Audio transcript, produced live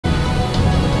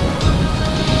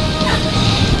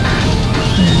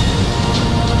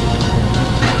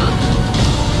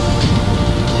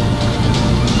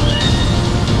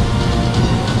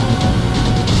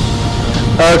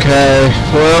Okay,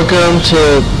 welcome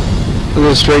to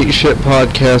the Straight Shit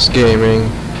Podcast Gaming,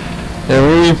 and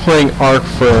we're going to be playing Ark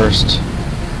first.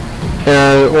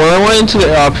 And when I went into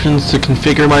the options to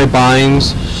configure my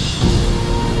binds,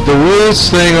 the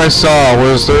weirdest thing I saw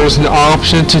was there was an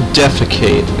option to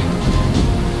defecate.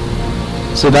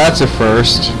 So that's a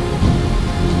first.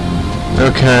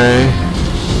 Okay,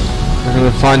 I'm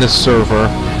going to find a server.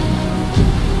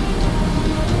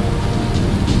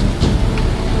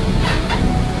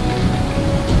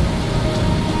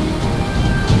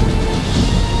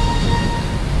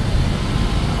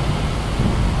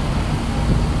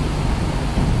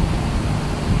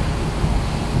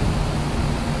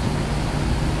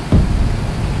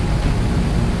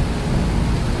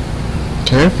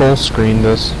 Can I full screen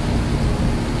this?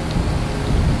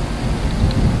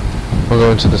 I'll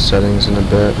go into the settings in a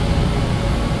bit.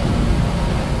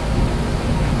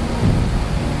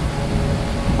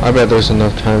 I bet there's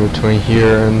enough time between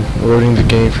here and loading the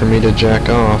game for me to jack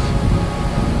off.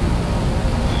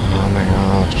 Oh my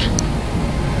gosh.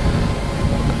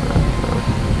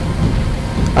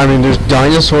 I mean, there's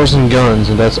dinosaurs and guns,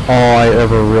 and that's all I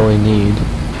ever really need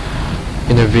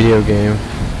in a video game.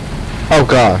 Oh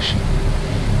gosh.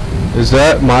 Is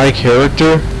that my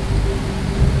character?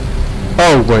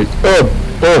 Oh wait.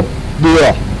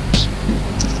 Yeah.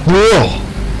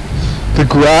 The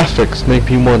graphics make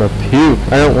me want to puke.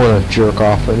 I don't want to jerk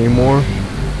off anymore.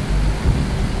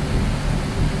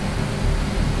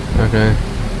 Okay.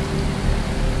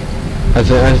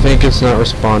 I think it's not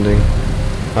responding.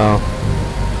 Oh.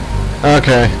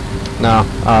 Okay. No.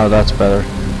 Oh, that's better.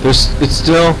 It's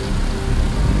still.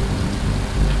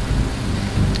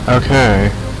 Okay.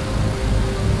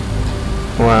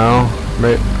 Wow.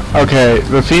 Okay,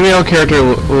 the female character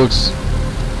looks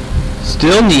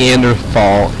still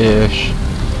Neanderthal-ish.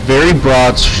 Very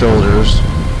broad shoulders.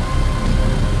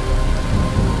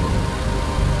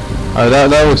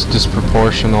 That looks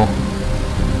disproportional.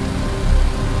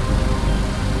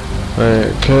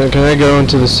 Alright, can I go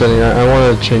into the setting? I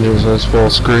want to change it so it's full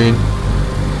screen.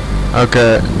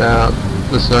 Okay, now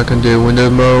that's not gonna do. Window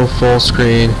mode, full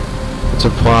screen. Let's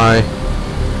apply.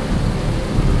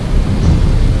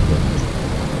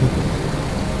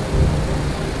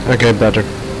 Okay, better.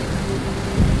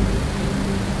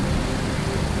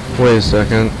 Wait a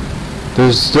second.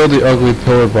 There's still the ugly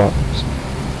pillar box.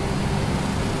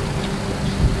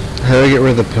 How do I get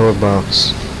rid of the pillar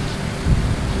box?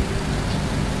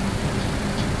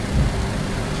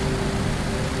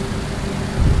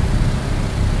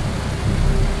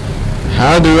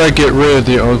 How do I get rid of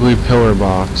the ugly pillar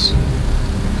box?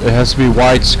 It has to be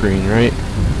widescreen, right?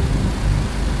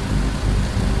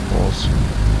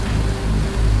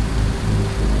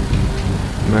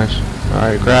 Mesh.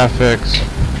 Alright, graphics.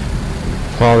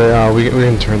 Quality, we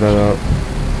can turn that up.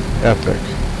 Epic.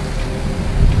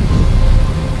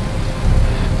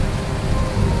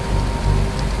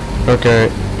 Okay.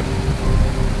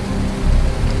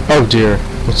 Oh dear.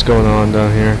 What's going on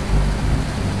down here?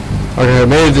 Okay,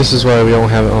 maybe this is why we don't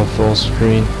have it on full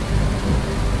screen.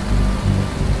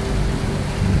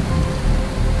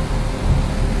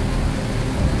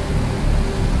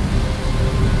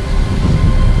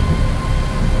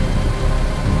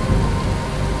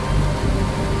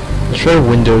 Try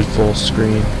windowed full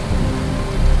screen.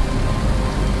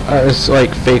 It's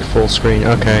like fake full screen.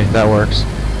 Okay, that works.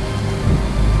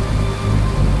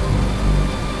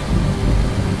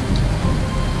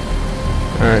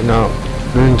 Alright, now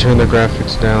we can turn the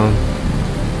graphics down.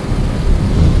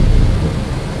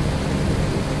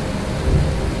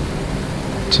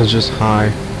 To just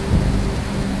high.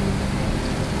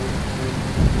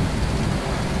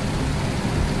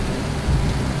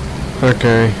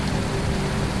 Okay.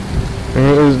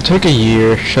 It would take a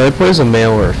year. Should I play as a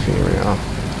male or a female?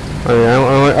 I mean,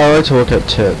 I like to look at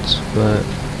tits, but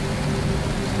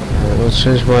let's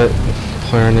change my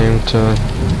player name to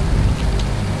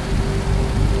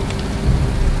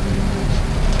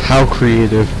How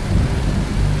Creative.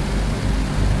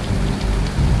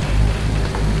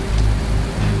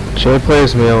 Should I play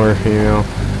as male or female?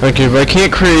 Okay, if I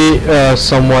can't create a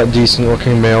somewhat decent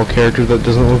looking male character that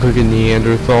doesn't look like a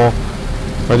Neanderthal,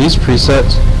 are these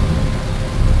presets?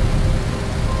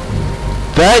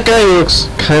 That guy looks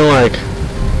kind of like,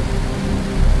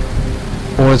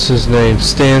 what's his name?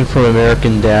 Stan from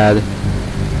American Dad.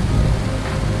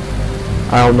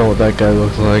 I don't know what that guy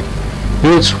looks like. He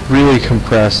looks really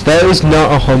compressed. That is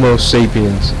not a Homo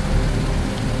sapiens.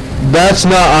 That's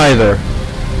not either.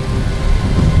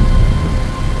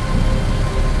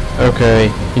 Okay,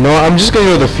 you know what? I'm just gonna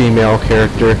go with the female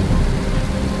character.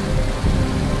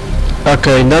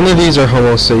 Okay, none of these are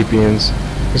Homo sapiens,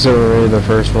 except for maybe the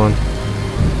first one.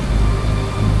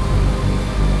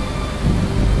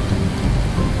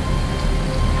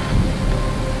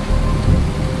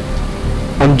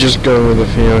 just go with the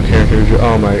female character.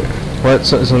 Oh my, what?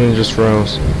 Something just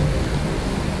rose.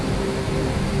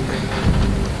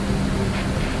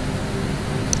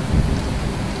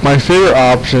 My favorite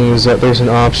option is that there's an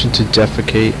option to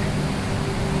defecate.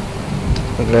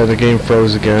 Okay, the game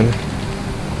froze again.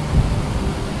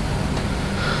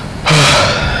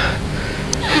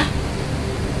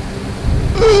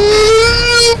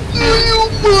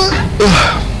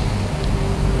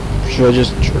 Should I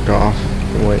just jerk off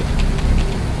and wait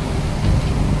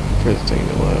for the thing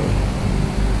to load?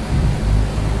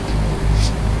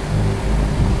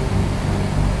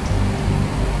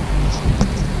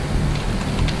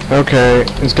 Okay,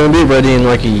 it's gonna be ready in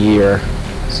like a year,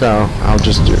 so I'll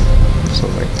just do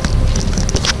something.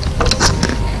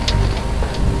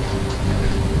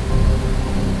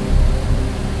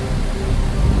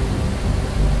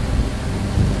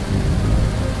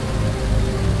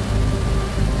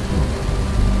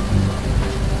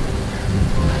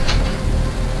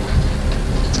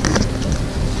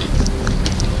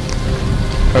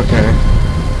 Okay.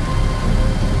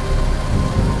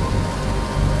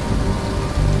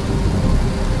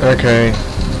 Okay.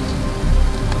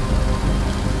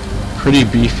 Pretty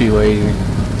beefy lady.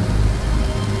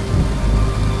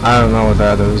 I don't know what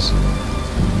that is.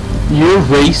 You're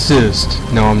racist.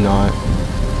 No, I'm not.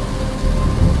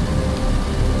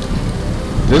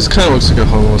 This kind of looks like a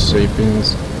Homo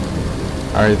sapiens.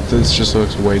 Alright, this just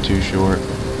looks way too short.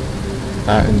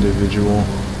 That individual.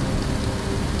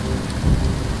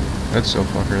 That's so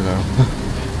fucker though.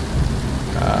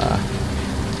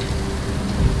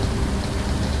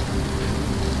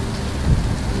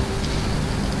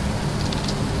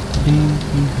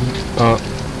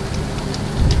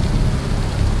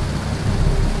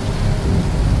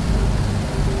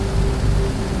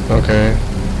 Okay.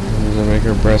 Does it make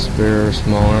her breast bigger or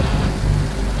smaller?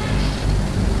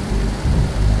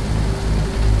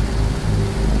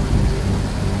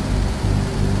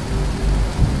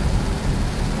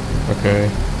 Okay.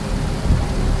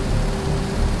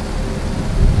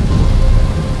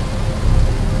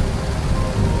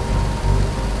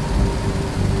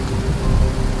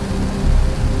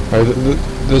 Alright,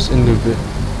 this individual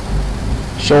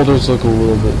shoulders look a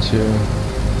little bit too.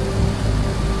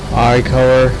 Eye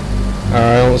color.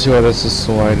 I don't see why this is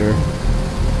slider.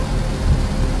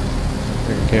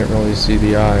 I can't really see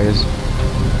the eyes.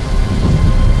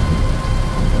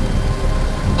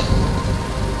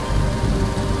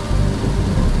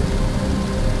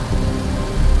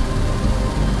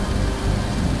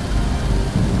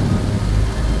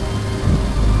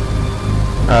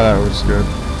 Ah, that looks good.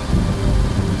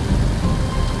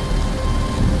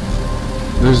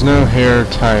 There's no hair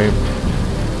type.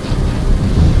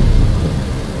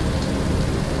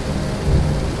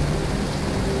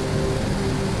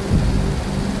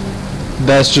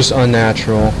 That's just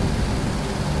unnatural.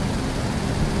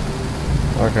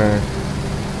 Okay.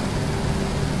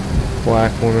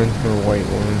 Black woman or white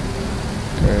woman?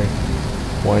 Okay.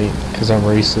 White, because I'm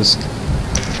racist.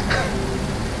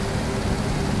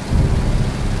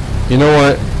 You know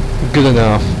what? Good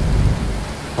enough.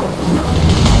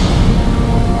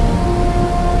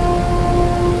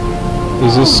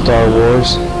 Is this Star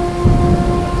Wars?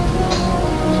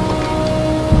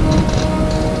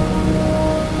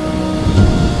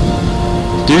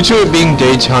 Due to it being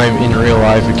daytime in real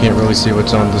life, you can't really see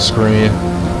what's on the screen.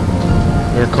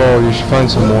 Nicole, you should find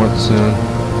some more soon.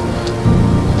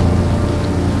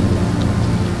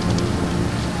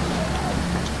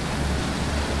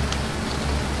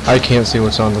 I can't see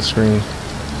what's on the screen.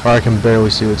 Or I can barely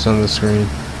see what's on the screen.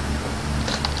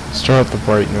 Let's turn up the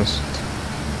brightness.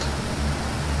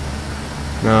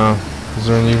 No. Is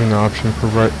there even an option for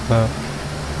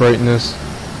brightness?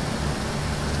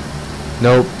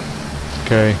 Nope.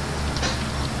 Okay.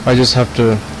 I just have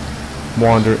to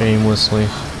wander aimlessly.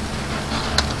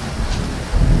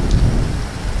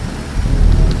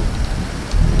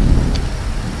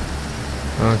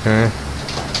 Okay.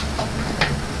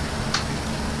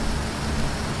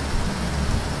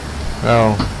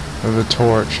 Oh, the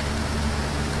torch.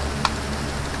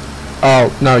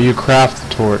 Oh, no, you craft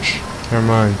the torch. Never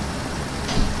mind.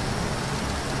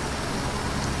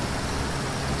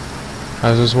 How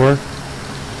does this work?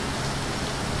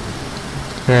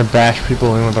 Can I bash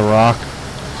people in with a rock?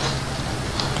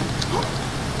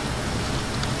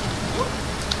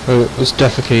 Let's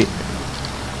defecate.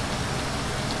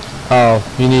 Oh,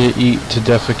 you need to eat to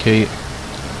defecate.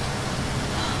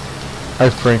 I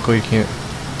frankly can't.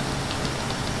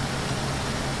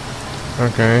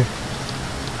 Okay.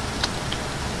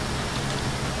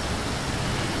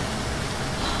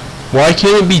 Why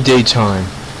can't it be daytime?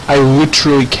 I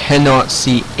literally cannot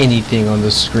see anything on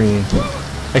the screen.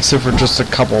 except for just a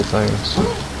couple things.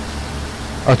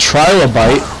 A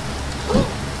trilobite.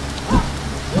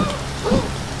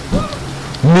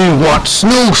 Me want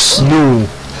snoo.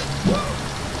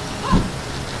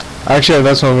 Actually,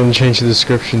 that's what I'm going to change the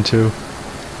description to.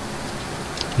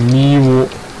 Me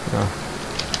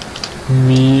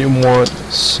want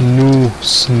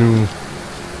snoo.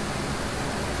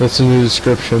 That's a new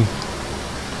description.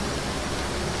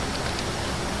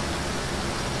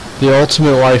 The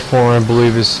ultimate life form, I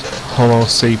believe, is Homo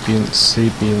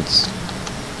sapiens.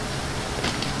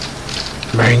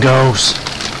 Mangoes.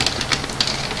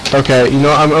 Okay, you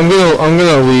know, I'm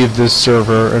gonna leave this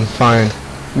server and find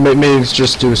maybe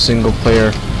just do a single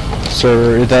player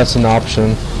server if that's an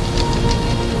option.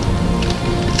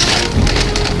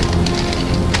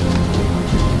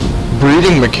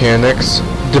 Breeding mechanics.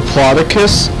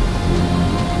 Diplodocus.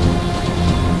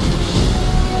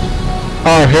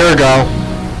 Oh, here we go.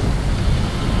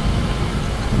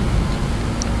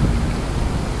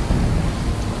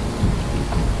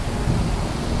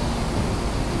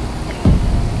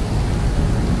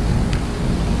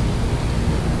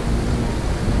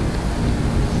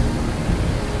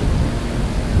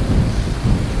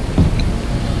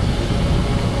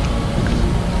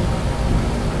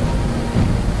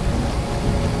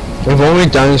 If only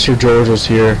Dinosaur George was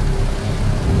here.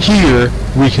 Here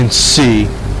we can see.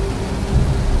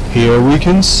 Here we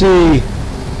can see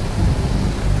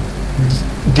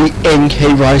the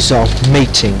NK Rhizoff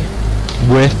mating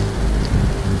with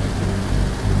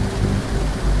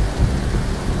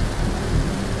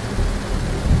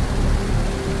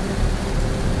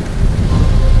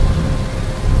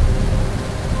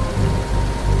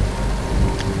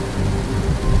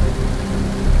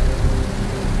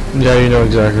yeah, you know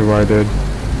exactly what I did.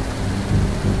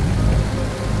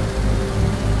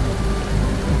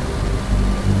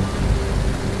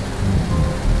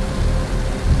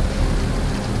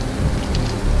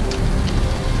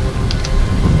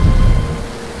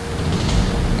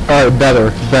 Alright,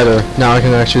 better. Now I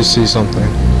can actually see something.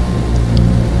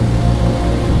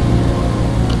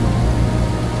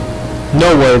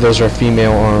 No way those are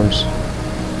female arms.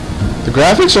 The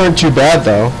graphics aren't too bad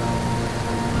though.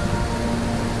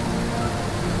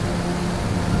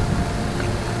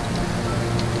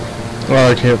 Oh,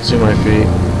 I can't see my feet.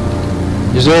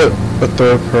 Is there a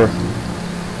third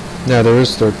Yeah, there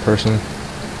is third person.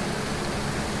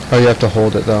 Oh, you have to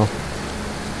hold it though.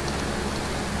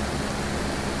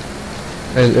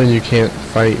 And you can't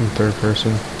fight in third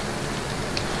person.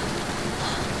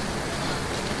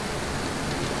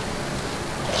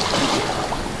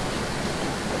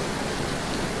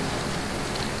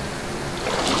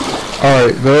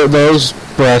 Alright, those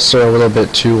breasts are a little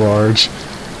bit too large.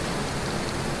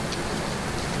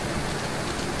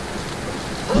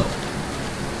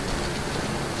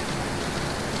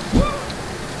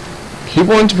 Keep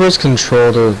wanting to press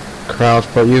control to crouch,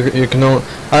 but you can only,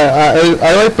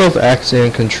 I like both X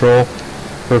and control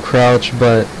for crouch,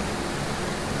 but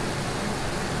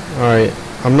alright,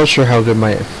 I'm not sure how good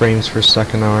my frames per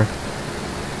second are.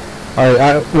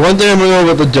 Alright, one thing I'm gonna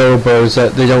know about the Dobo is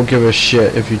that they don't give a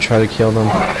shit if you try to kill them.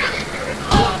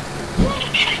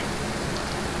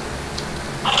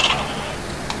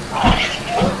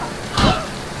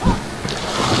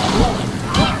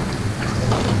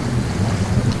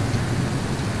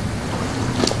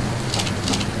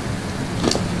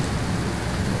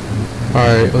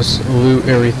 Alright, let's loot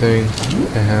everything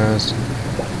it has.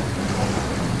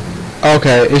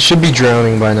 Okay, it should be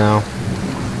drowning by now.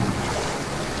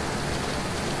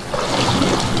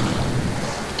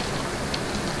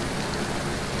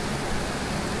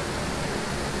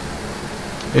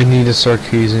 It'd need a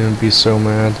Sarkeesian and be so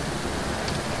mad.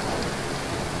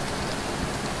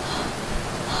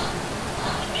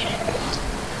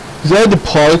 Is that a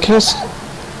Diplodocus?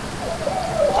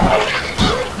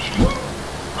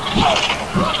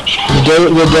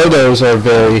 The dodos are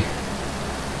very...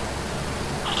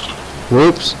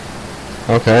 Whoops.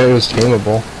 Okay, it was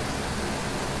tameable.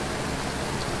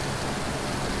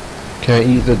 Can I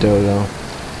eat the dodo?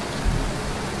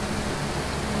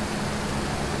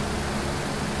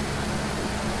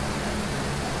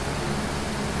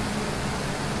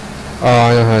 Oh,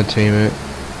 I know how to tame it.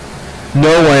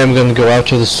 No way I'm gonna go out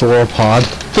to the sauropod.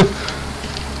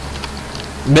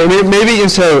 maybe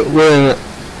instead of living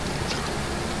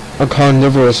a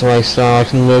carnivorous lifestyle, I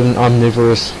can live an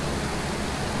omnivorous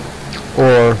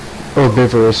or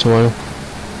herbivorous one.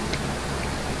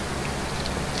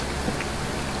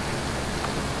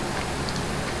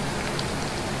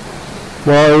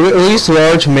 Well, at least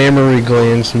large mammary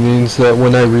glands means that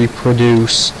when I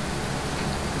reproduce,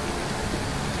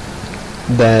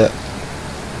 that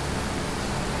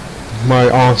my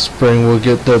offspring will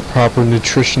get the proper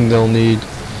nutrition they'll need.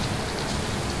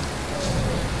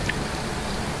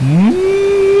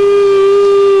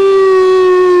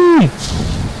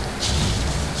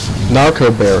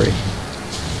 Narco berry.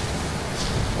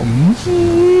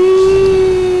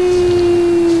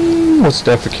 Let's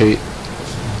defecate.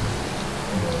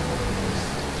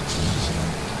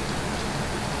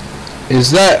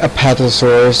 Is that a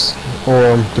Patasaurus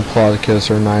or Diplodocus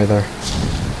or neither?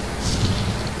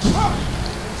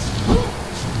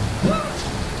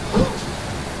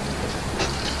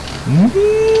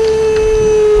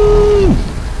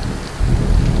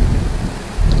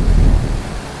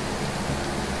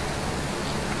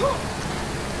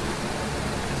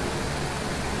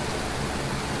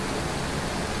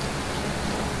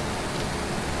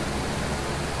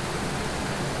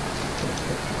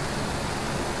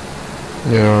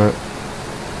 You know what?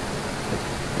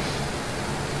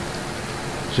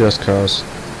 Just cause.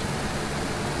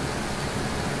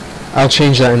 I'll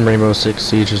change that in Rainbow Six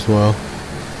Siege as well.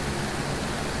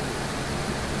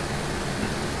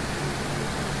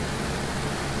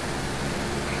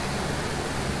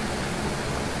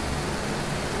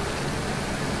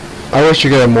 I wish you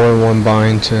could have more than one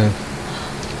bind to...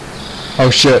 Oh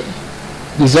shit.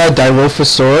 Is that a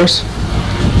Dilophosaurus?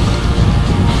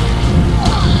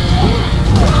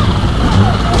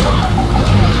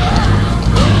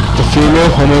 Female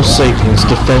Homo sapiens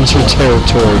defends her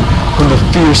territory from the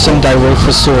fearsome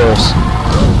Dilophosaurus.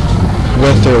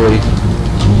 Literally.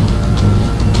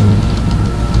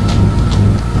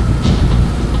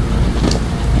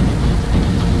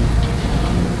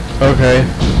 Okay.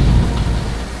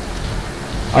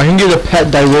 I can get a pet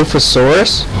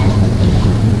Dilophosaurus?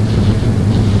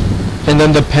 And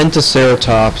then the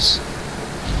Pentaceratops.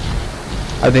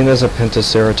 I think there's a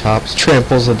Pentaceratops.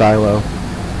 Tramples a Dilo.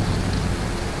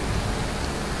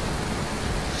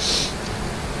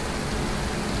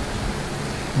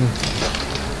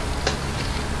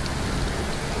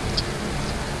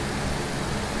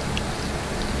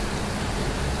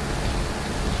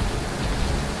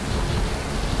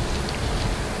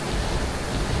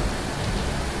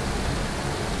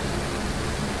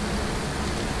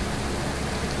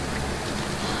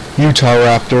 Utah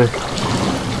Raptor.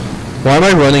 Why am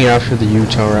I running after the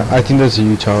Utah Raptor? I think there's a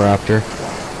Utah Raptor.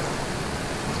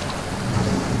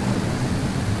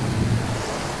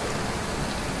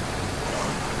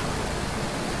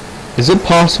 Is it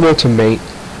possible to mate?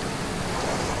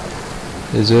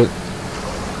 Is it?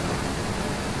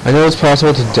 I know it's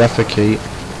possible to defecate.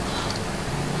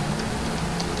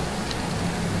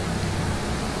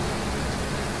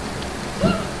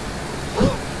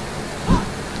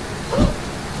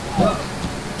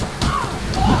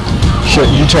 Shit,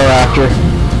 Utah Raptor.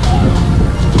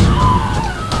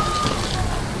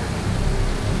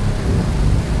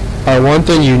 One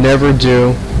thing you never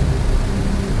do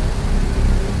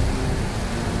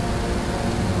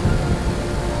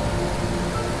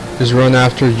is run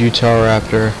after Utah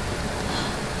Raptor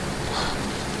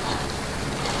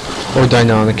or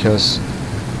Deinonychus.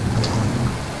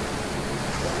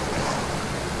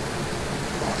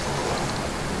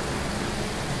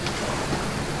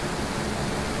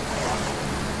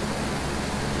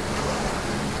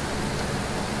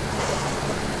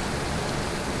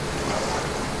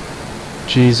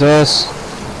 Jesus,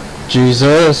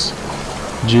 Jesus,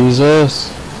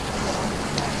 Jesus.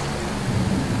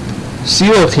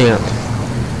 Seal camp.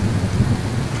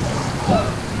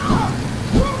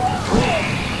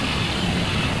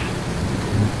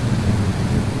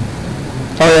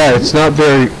 Oh yeah, it's not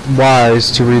very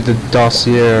wise to read the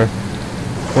dossier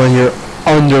when you're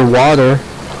underwater.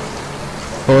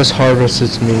 But let's harvest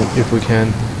its meat if we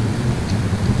can.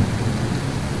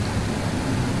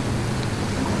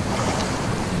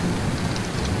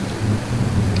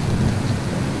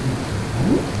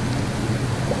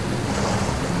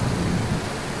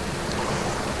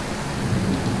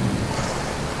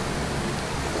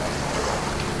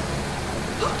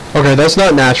 Okay, that's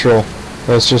not natural.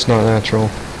 That's just not natural.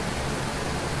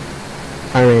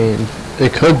 I mean,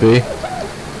 it could be.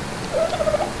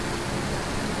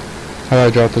 How do I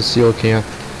drop the seal camp?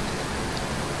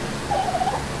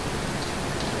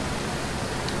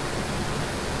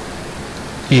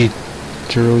 Eat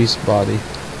to release body.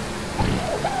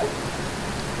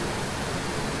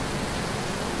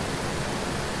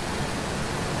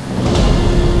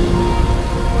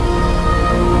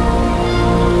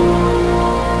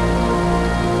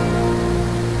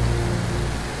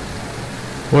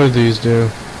 What do these do?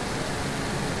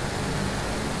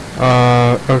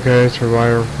 Okay,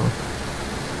 survivor.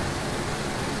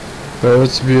 But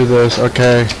let's view this.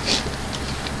 Okay.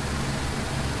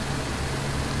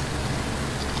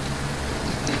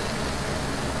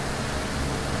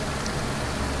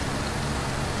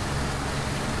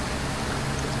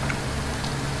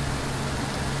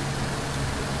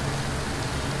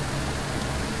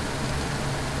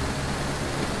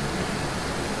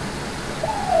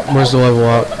 Where's the level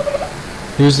up?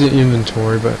 Here's the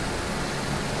inventory, but...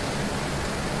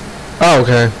 Oh,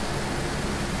 okay.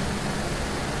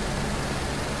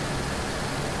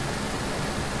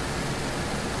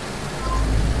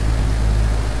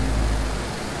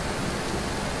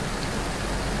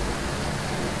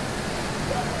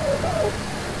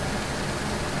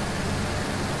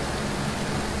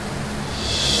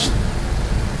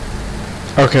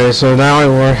 Okay, so now I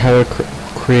learned how to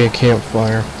create a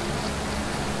campfire.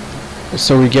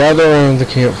 So we gather around the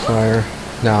campfire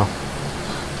now.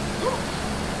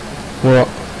 Well,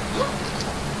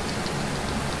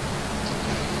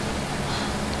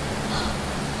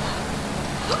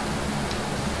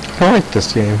 I like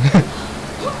this game.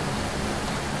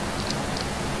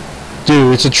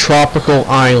 Dude, it's a tropical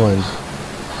island.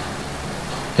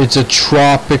 It's a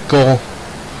tropical...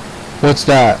 What's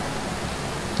that?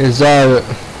 Is that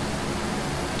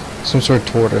some sort of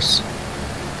tortoise?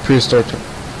 Prehistoric tortoise.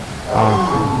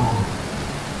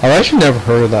 I've actually never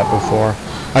heard of that before.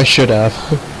 I should have.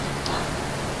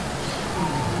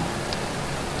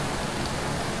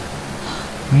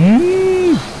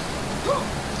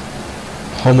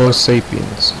 Homo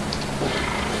sapiens.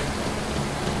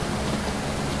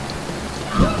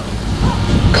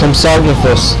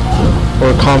 Compsognathus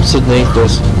or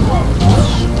Compsognathus.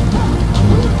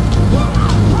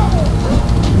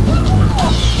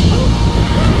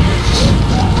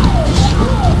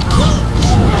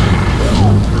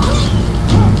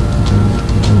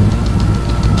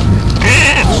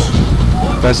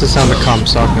 That's the sound of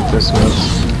Compsognathus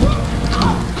makes.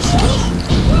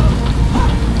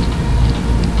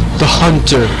 The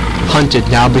hunter, hunted,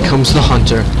 now becomes the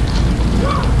hunter.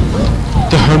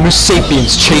 The Homo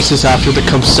sapiens chases after the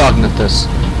Compsognathus.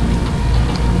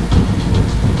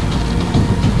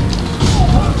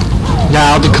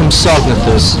 Now the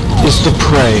Compsognathus is the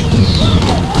prey.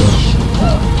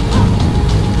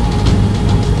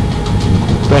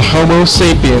 The Homo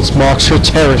sapiens marks her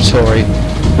territory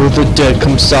with the dead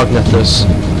Compsognathus.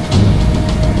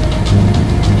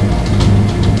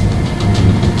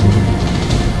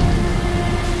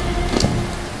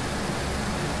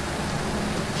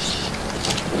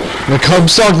 The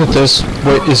Compsognathus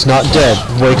is not dead,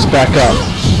 wakes back up.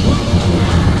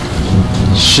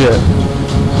 Shit.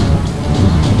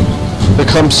 The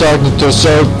Compsognathus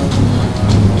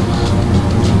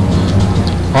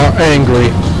are angry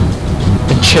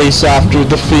and chase after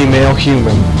the female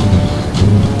human.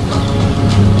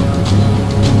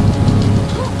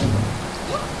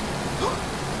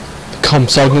 The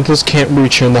Compsognathus can't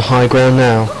reach her in the high ground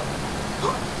now.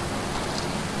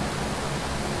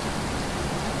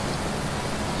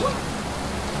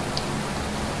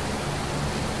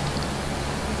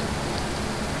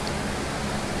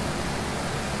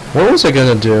 What was I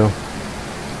gonna do?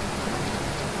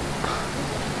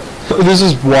 This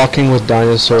is Walking with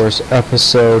Dinosaurs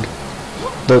episode.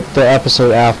 The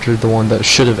episode after the one that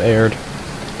should have aired.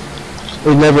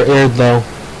 It never aired though.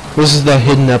 This is the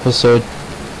hidden episode.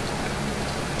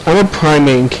 I'm a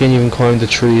primate and can't even climb the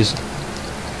trees.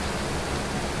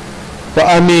 But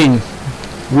I mean,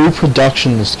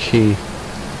 reproduction is key.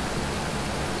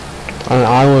 On an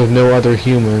island with no other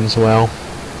humans, well.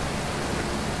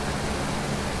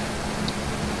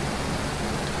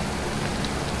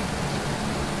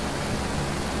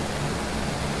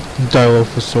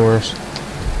 Dilophosaurus.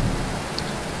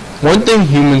 One thing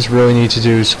humans really need to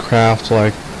do is craft,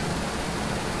 like...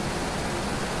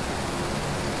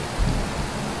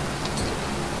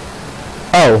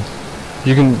 Oh!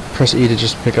 You can press E to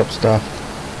just pick up stuff.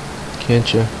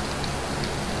 Can't you?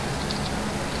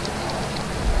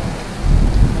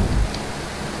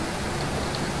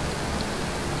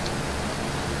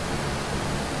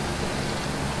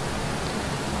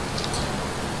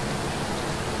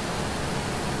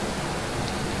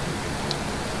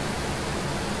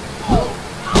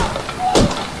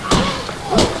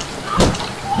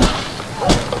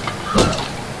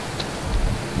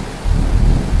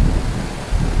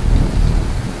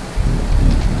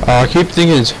 I keep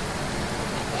thinking it's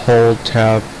hold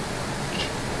tab.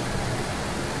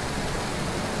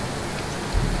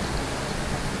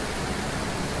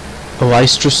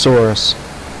 Lystrosaurus.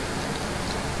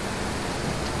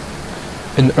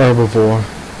 An herbivore.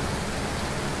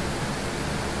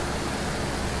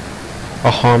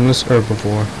 A harmless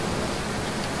herbivore.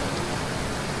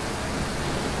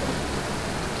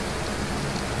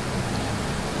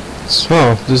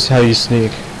 So, this is how you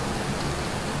sneak.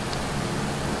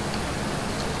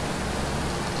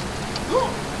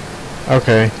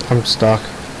 Okay, I'm stuck.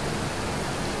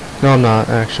 No, I'm not,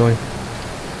 actually.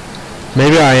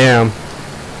 Maybe I am.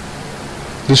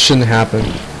 This shouldn't happen.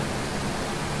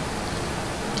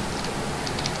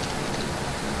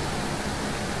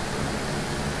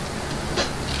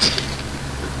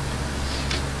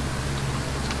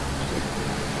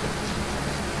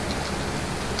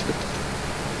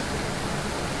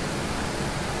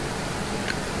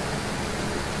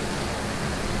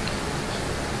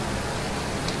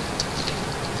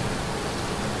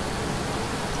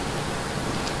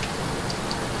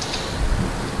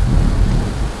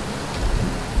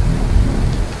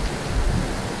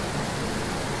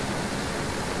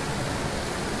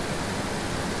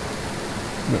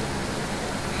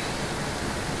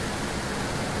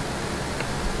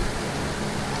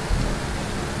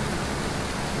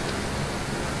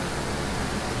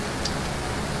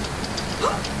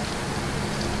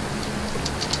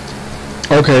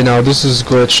 Okay, no, this is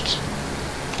glitched.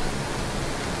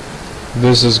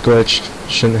 This is glitched.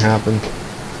 Shouldn't happen.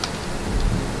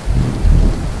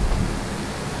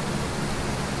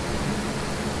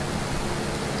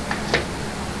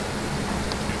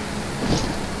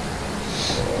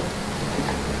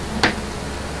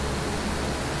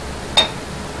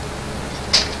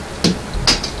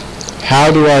 How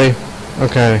do I...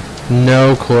 Okay,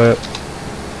 no clip.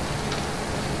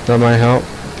 That might help.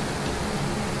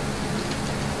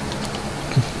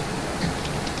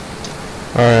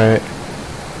 Alright.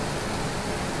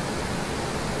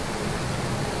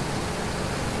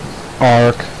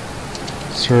 Arc.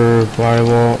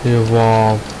 Survival.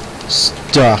 Evolve.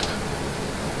 Stuck.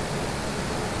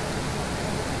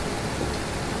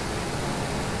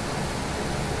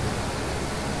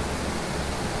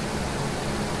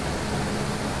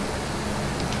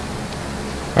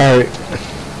 Alright.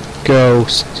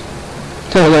 Ghost.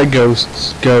 Tell that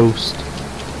ghosts. Ghost.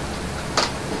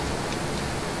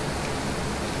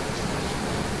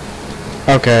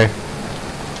 Okay.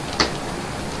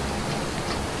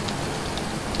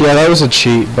 Yeah, that was a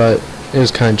cheat, but it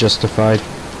was kind of justified.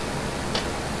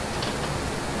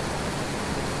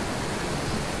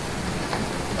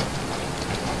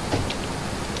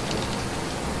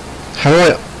 How do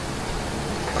I...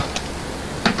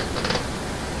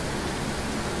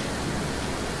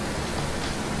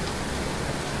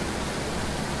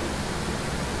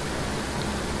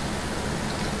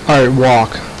 Alright,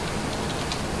 walk.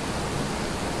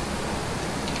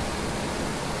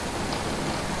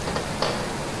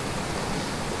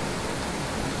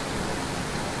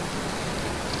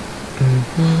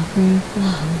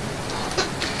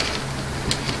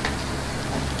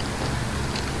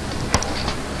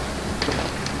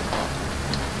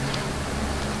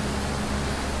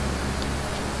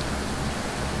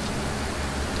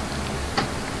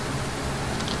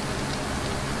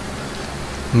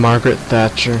 Margaret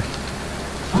Thatcher.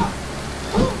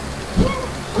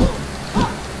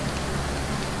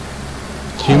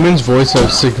 Humans' voice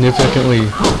have significantly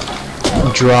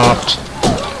dropped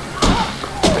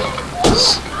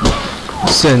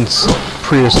since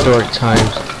prehistoric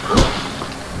times.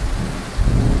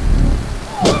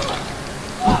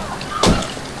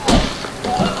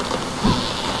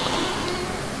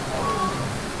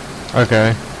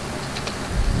 Okay.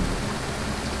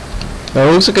 That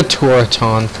looks like a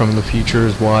Toraton from The Future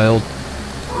is Wild.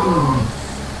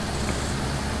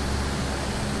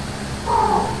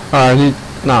 I need...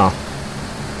 no.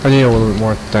 I need a little bit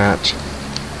more thatch.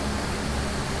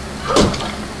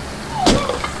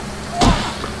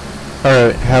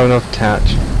 Alright, have enough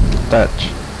thatch.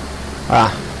 Thatch.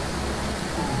 Ah.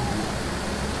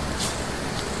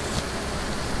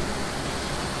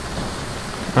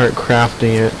 Alright,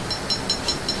 crafting it.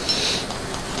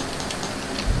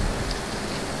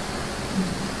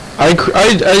 I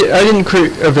didn't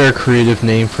create a very creative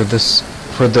name for this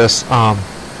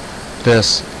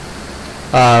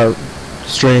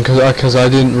stream because I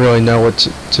didn't really know what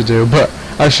to do, but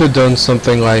I should have done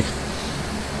something like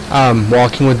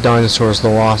Walking with Dinosaurs, the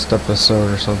Lost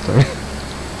episode or something.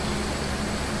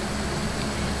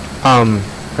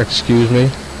 Excuse me.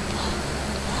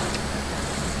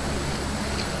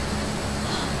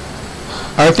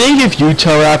 I think if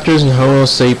Utahraptors and Homo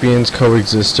sapiens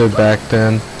coexisted back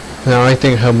then, now I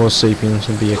think Homo sapiens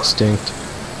would be extinct.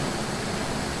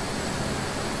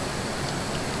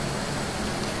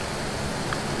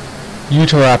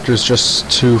 Utahraptor's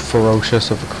just too ferocious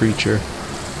of a creature.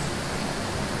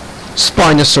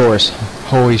 Spinosaurus!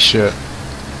 Holy shit.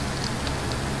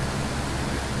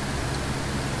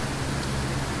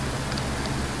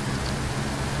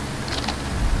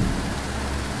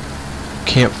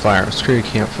 Campfire. Let's create a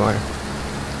campfire.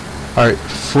 Alright,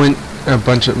 flint and a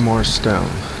bunch of more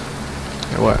stone.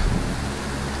 Okay, what?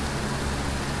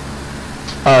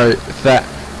 Alright,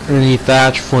 we need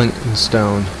thatch, flint, and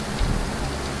stone.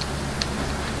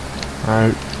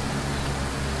 Alright.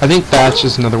 I think thatch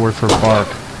is another word for bark.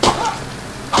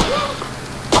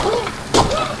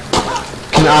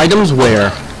 Can items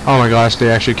wear? Oh my gosh, they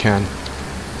actually can.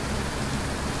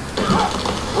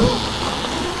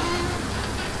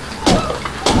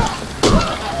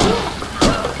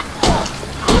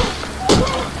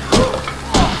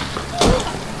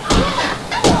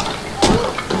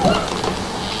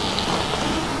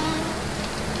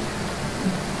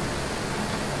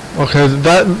 Okay,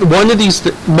 that one of these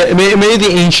maybe the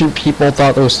ancient people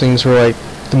thought those things were like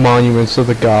the monuments of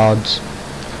the gods.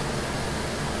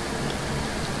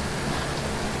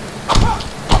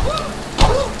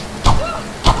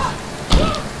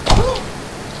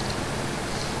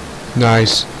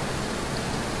 Nice.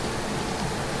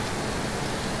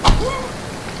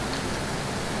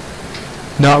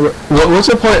 What's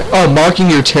the point? Oh, marking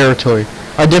your territory.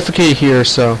 I defecate here,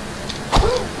 so.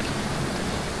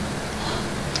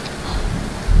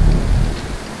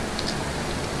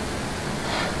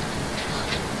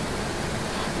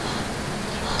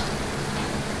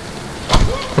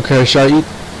 Okay, should I eat?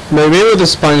 Maybe where the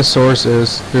Spinosaurus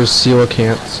is, there's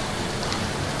coelacanths.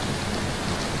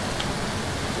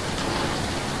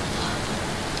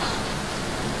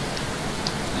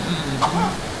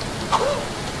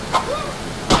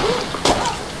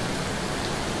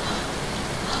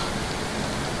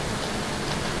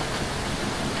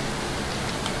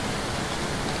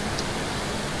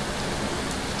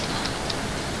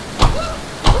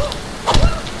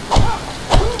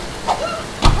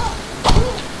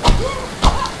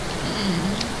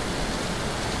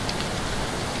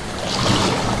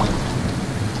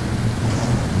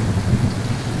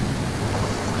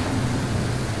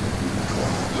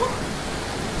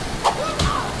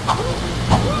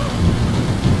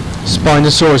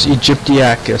 Dinosaurs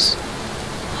Egyptiacus.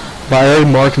 But I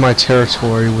already marked my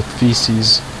territory with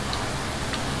feces.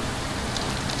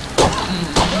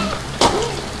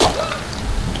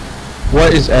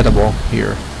 What is edible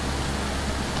here?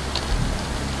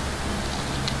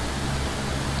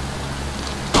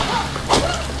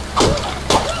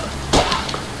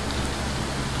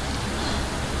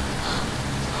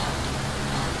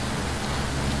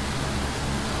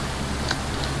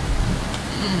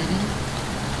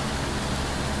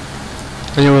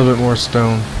 I need a little bit more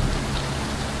stone.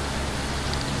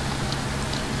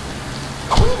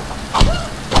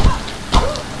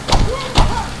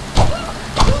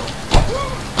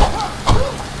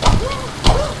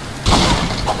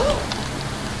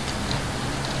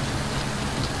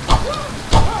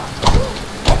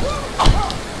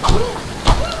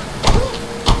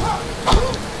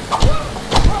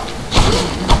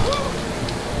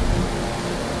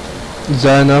 Is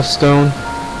that enough stone?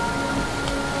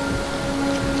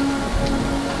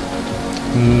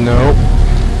 Nope.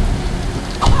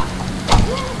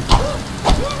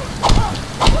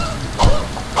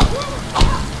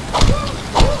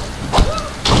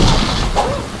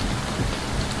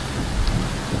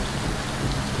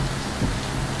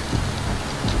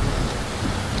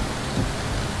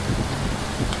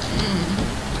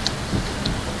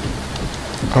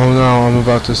 Oh no, I'm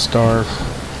about to starve.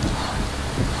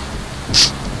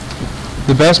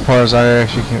 The best part is I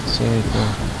actually can't see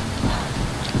anything.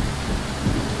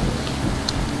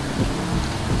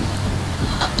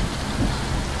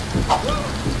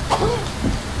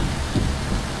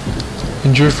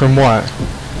 Injured from what?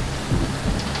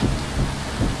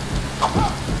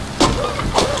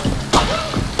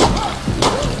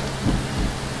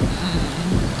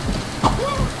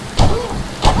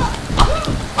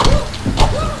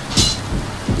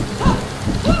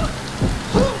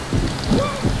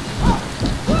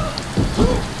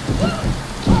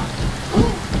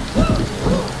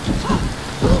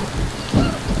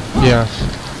 Yes.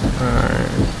 Alright.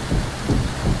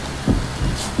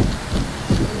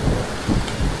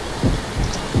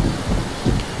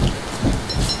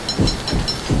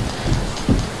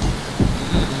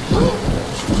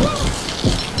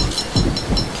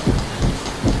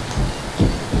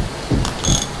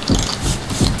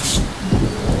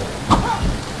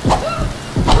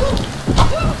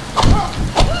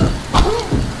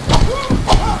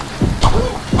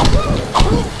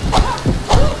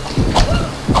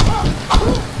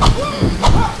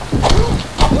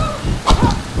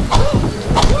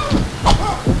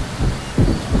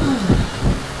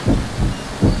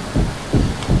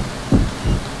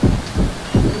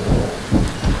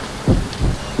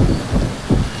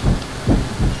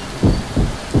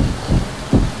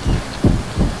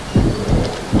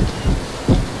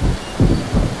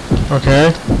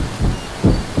 Okay.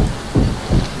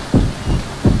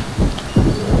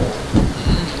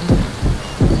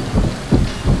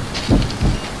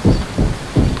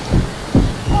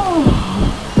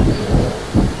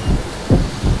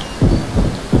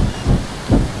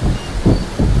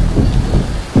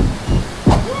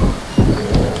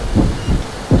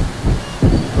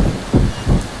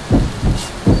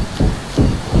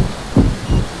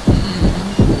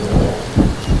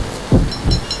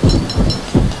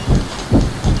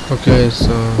 Okay,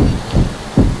 so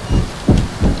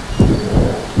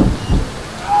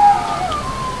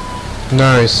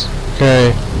nice.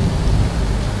 Okay.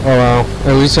 Oh well.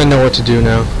 At least I know what to do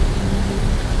now.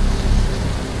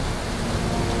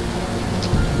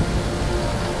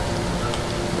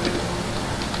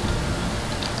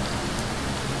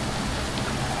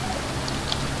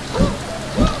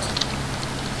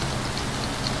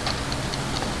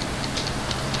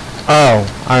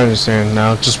 Oh, I understand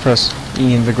now. Just press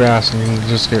eating the grass and you can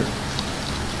just get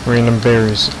random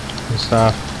berries and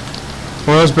stuff.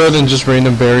 Well, that's better than just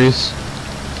random berries.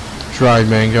 Dried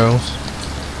mangoes.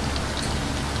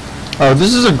 Oh,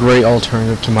 this is a great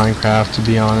alternative to Minecraft, to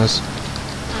be honest.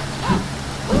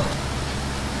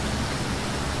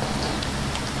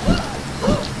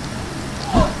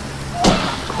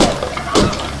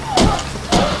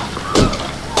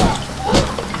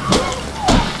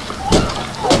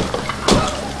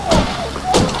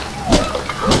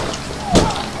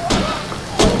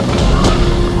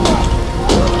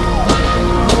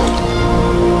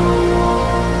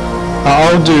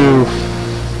 I'll do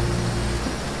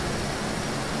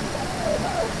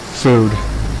food.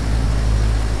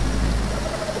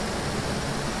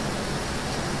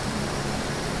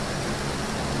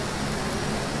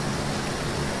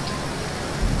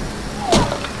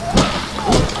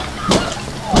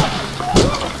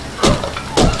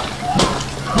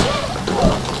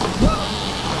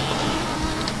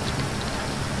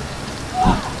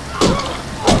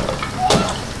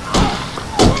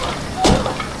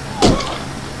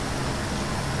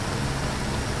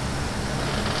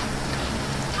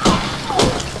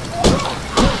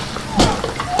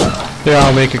 Yeah,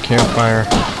 I'll make a campfire.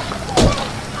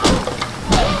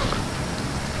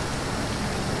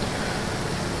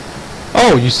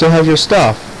 Oh, you still have your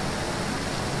stuff.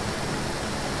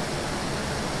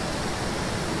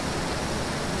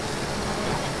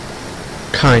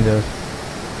 Kind of.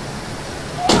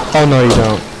 Oh, no, you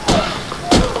don't.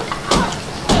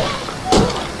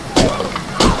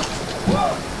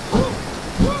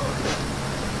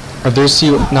 Are there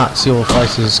not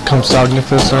silophyces,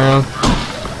 Compsognathus around?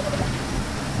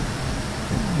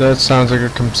 That sounds like a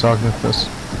Compsognathus.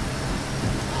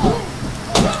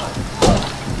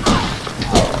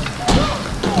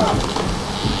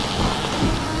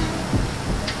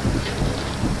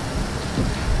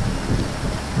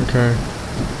 Okay.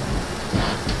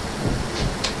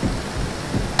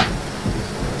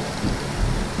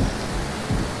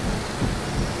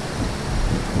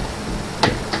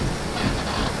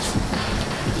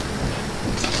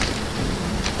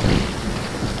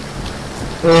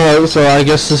 Alright, so I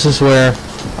guess this is where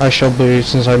I shall be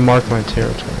since I marked my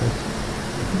territory.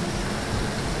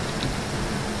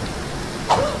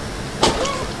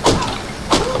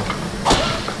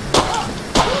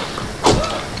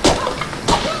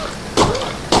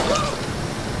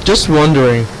 Just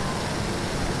wondering,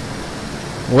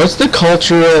 what's the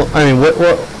cultural, I mean,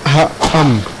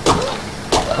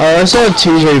 I saw a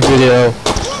TJ video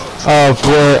of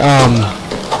where,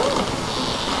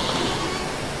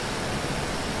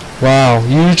 wow,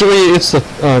 usually it's the,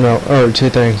 two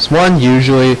things. One,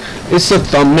 usually it's the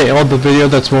thumbnail of the video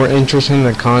that's more interesting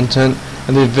than the content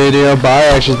of the video, but I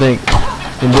actually think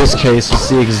in this case it's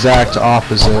the exact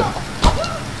opposite.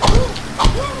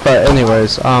 But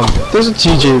anyways, there's a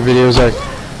TJ video, it's like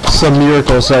some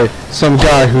miracles, like some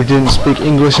guy who didn't speak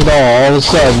English at all of a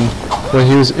sudden, when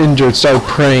he was injured, started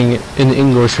praying in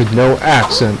English with no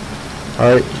accent.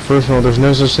 Alright, first of all, there's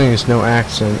no such thing as no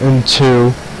accent. And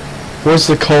two, what's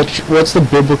the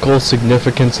biblical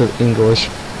significance of English?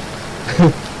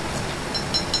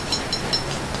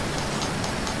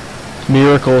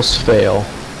 Miracles fail.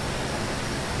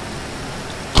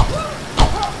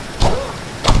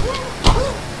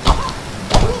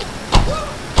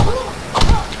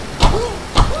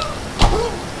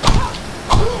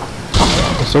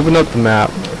 Let's open up the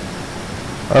map.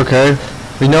 Okay,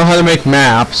 we know how to make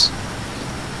maps,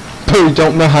 but we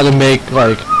don't know how to make,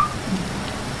 like,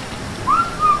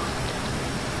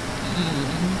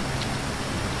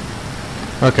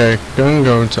 okay, gonna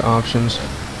go into options.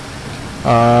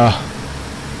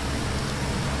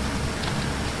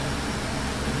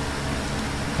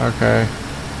 Okay.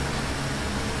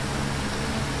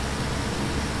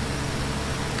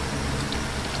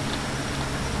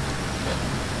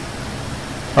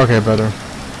 Okay, better.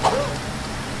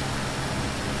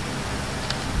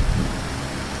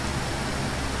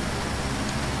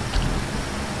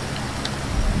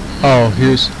 Oh,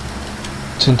 here's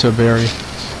Tintoberry.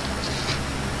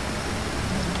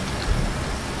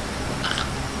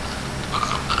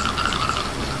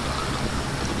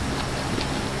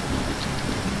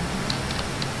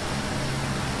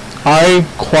 I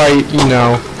quite,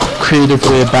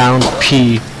 creatively abound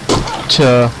P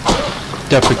to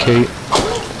defecate.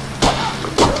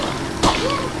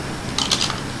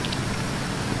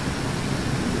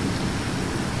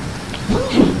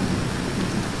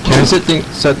 Can I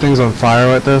set things on fire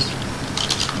like this?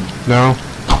 No?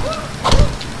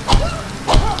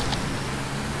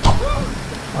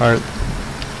 Alright.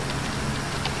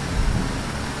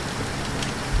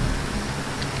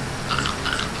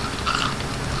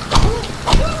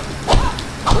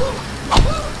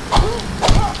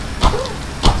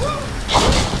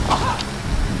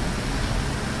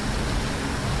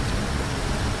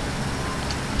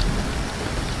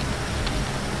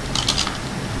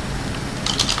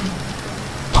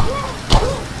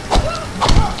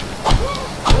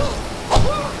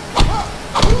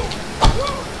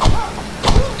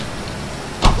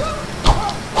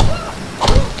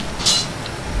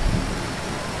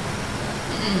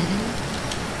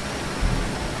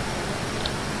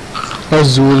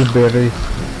 Azulberry.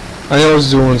 I know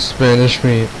Azul in Spanish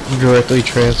directly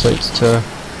translates to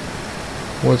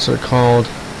what's it called?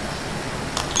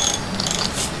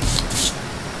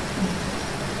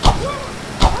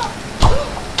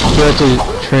 Directly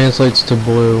translates to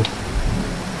blue.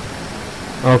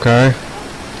 Okay.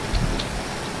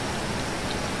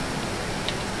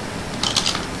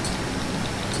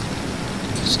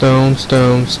 Stone,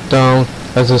 stone, stone.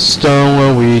 That's a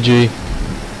stone, Luigi.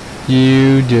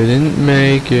 You didn't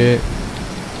make it.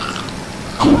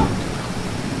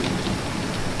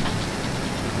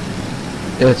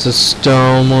 It's a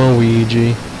stone,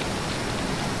 Luigi.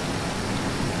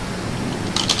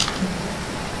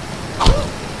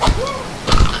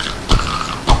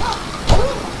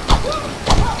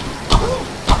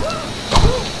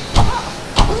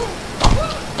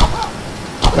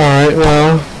 Alright,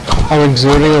 well, I'm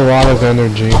exerting a lot of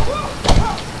energy.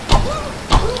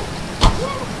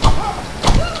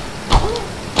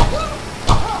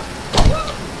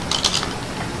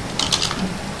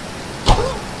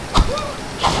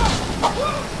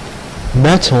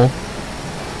 Metal?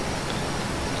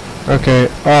 Okay,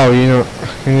 oh, you know,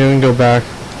 I'm gonna go back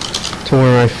to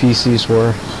where my feces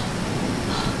were.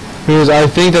 Because I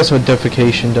think that's what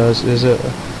defecation does, is it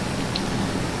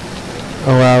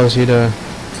allows you to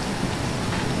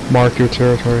mark your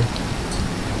territory.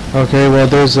 Okay, well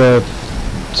there's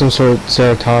some sort of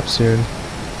ceratopsian.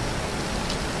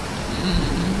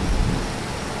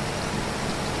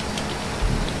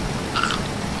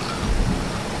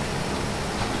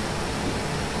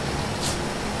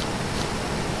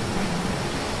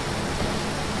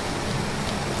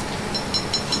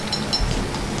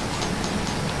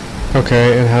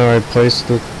 Okay, and how do I place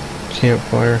the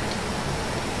campfire?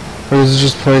 Or does it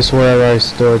just place wherever I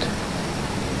stood?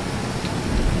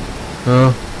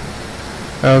 Oh.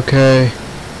 Okay.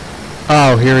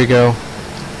 Oh, here we go.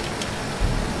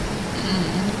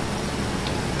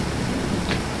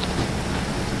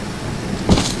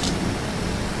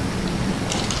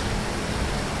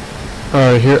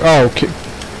 Alright, here. Oh, okay.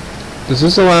 Does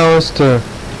this allow us to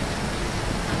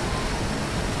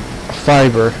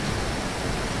fiber?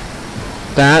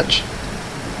 Thatch?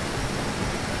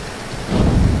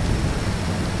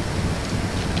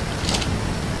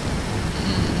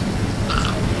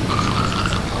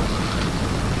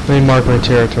 Let me mark my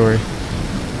territory.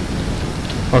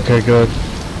 Okay, good.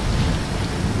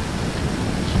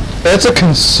 That's a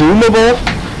consumable?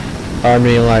 I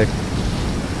mean, like,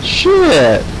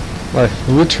 shit. Like,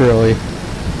 literally.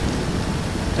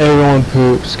 Everyone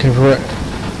poops.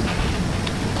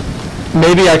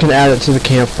 Maybe I can add it to the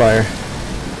campfire.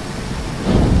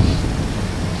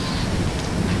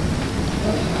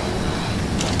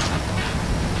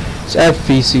 Let's add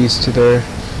feces to there.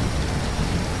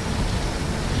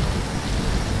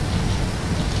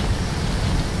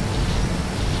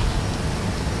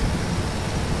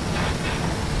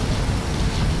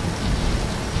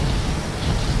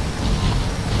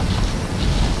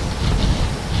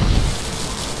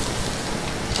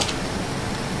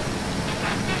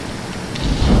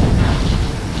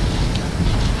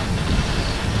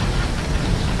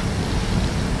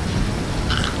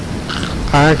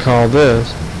 I call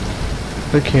this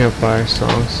the campfire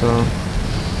song, so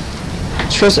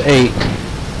it's just 8.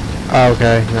 Oh,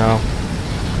 okay, no.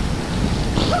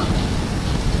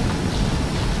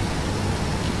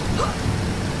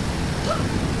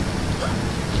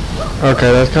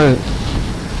 Okay,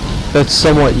 that's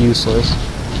somewhat useless.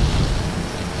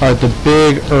 Alright, the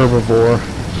big herbivore.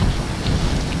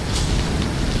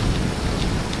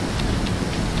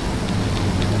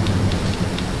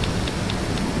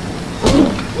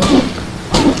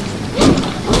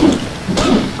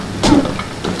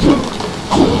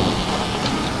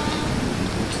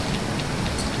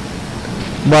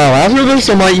 Wow, after this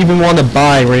I might even want to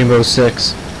buy Rainbow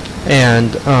Six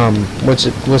and what's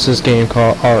this game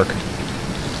called? Ark.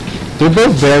 They're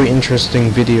both very interesting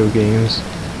video games.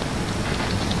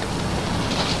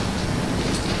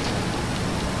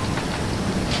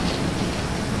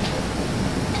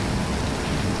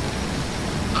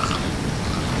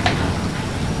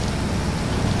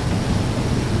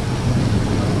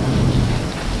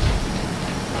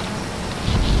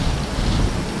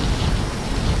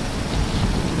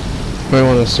 Might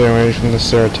want to stay away from the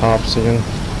ceratopsian.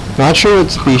 Not sure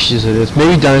what species it is.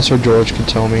 Maybe Dinosaur George could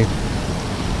tell me.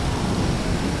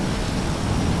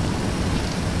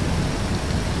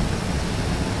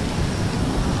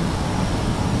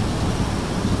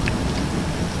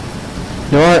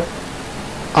 You know what?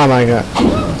 Oh my god.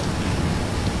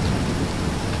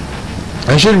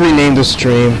 I should rename the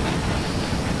stream.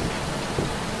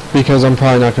 Because I'm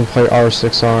probably not going to play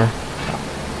R6R.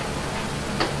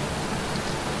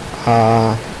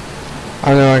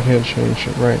 I know I can't change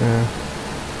it right now.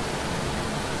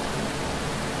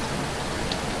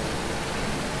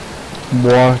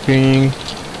 Walking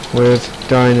with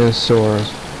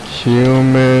dinosaurs.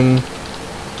 Human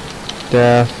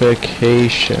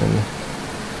defecation.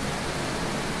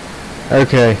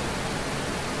 Okay.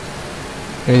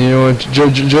 And you know what?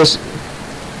 Just.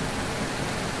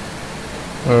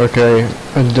 Okay.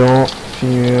 Adult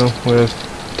female with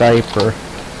diaper.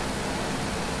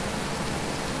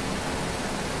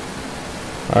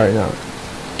 Alright, now.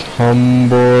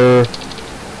 Tumblr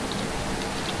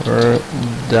or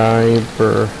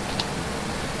diaper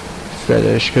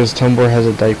fetish, because Tumblr has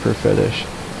a diaper fetish.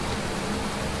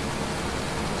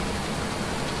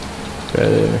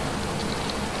 Fetish.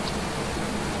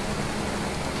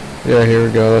 Yeah, here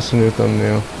we go. That's the new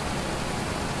thumbnail.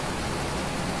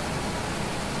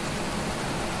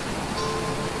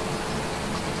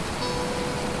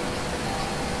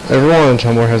 Everyone on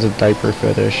Tumblr has a diaper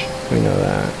fetish. We know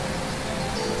that.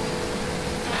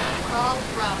 Call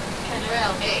from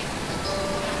General A.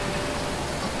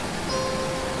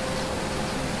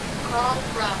 Call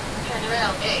from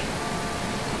General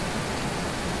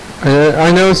A.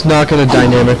 I know it's not going to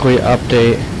dynamically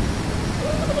update.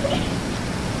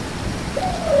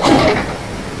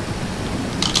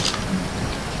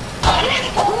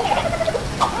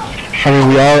 I mean,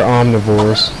 we are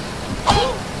omnivores.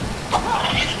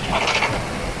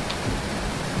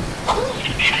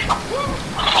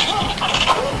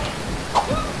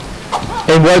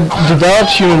 And what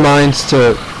develops human minds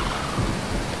to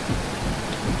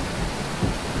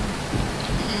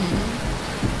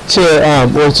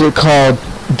what's it called,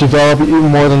 develop even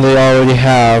more than they already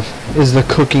have, is the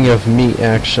cooking of meat,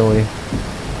 actually.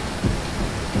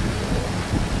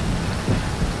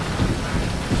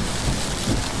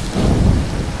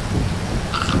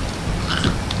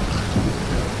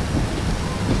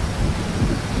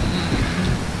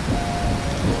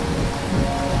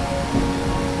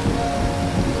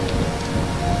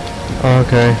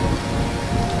 Okay.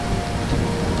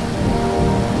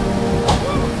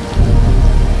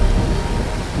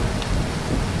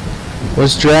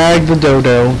 Let's drag the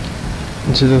dodo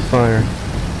into the fire.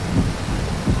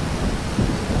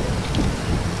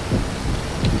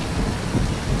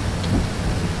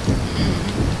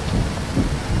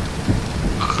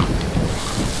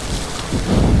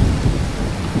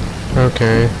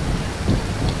 Okay.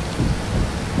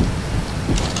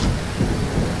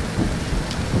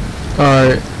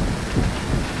 Alright.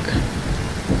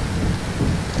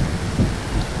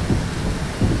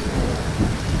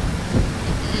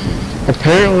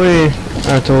 Apparently,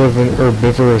 I have to live an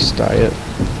herbivorous diet,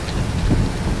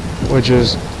 which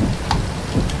is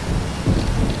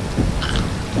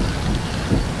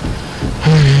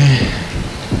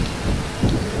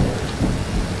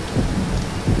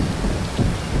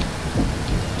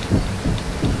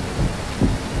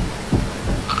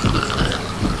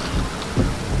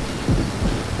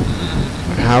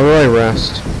how do I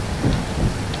rest?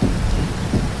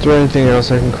 Is there anything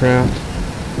else I can craft?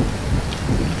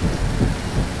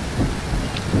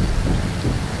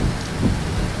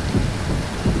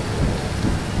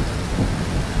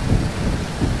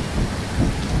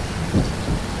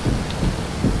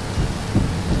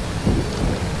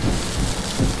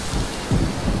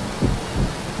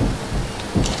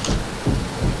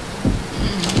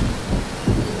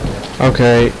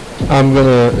 Okay, I'm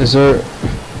gonna, is there,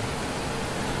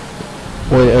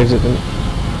 wait, exit them.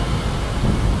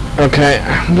 Okay,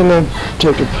 I'm gonna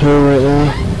take a pill right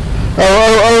now.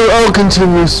 I'll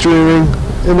continue streaming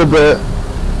in a bit.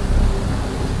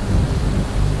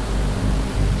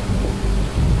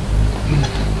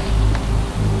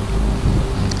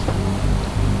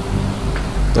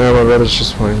 Oh, my brother's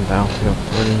just playing Battlefield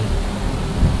 3.